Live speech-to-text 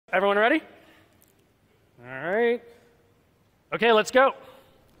Everyone ready? All right. Okay, let's go.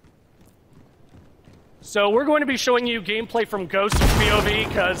 So we're going to be showing you gameplay from Ghost's POV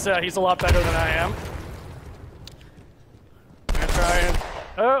because he's a lot better than I am. I'm gonna try and...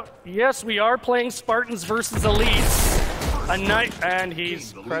 Oh, yes, we are playing Spartans versus Elites. And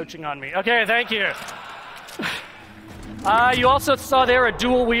he's crouching on me. Okay, thank you. You also saw there a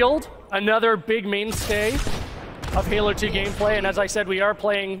dual wield, another big mainstay of Halo 2 gameplay, and as I said, we are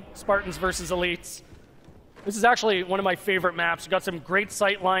playing Spartans versus Elites. This is actually one of my favorite maps. You've got some great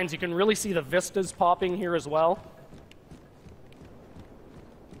sight lines. You can really see the vistas popping here as well.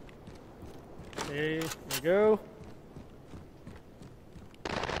 Okay, here we go.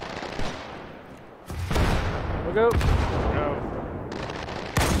 We'll go. No.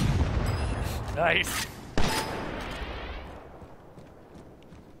 Nice.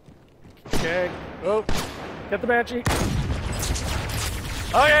 Okay. Oh. Get the Banshee.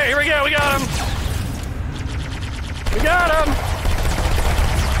 Okay, here we go. We got him. We got him.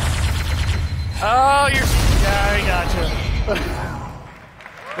 Oh, you're... Yeah, we got you.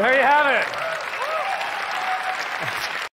 There you have it.